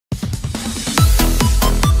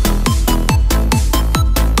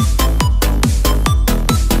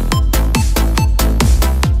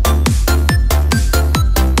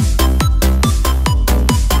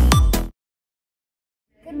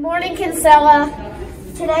Priscilla.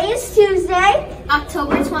 Today is Tuesday,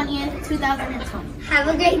 October 20th, 2020. Have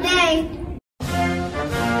a great day.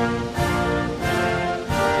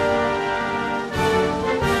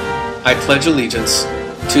 I pledge allegiance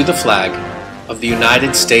to the flag of the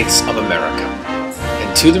United States of America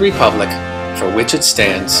and to the republic for which it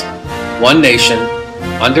stands, one nation,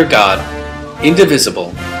 under God,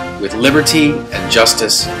 indivisible, with liberty and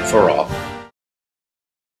justice for all.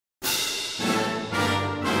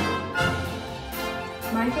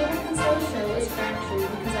 My favorite Priscilla show is Factory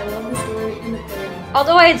because I love the story and the play.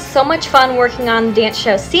 Although I had so much fun working on the dance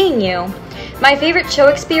show Seeing You, my favorite show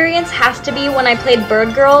experience has to be when I played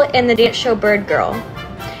Bird Girl in the dance show Bird Girl.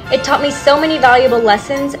 It taught me so many valuable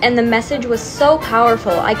lessons and the message was so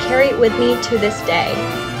powerful I carry it with me to this day.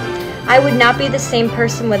 I would not be the same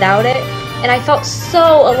person without it, and I felt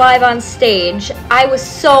so alive on stage. I was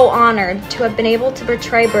so honored to have been able to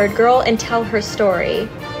portray Bird Girl and tell her story.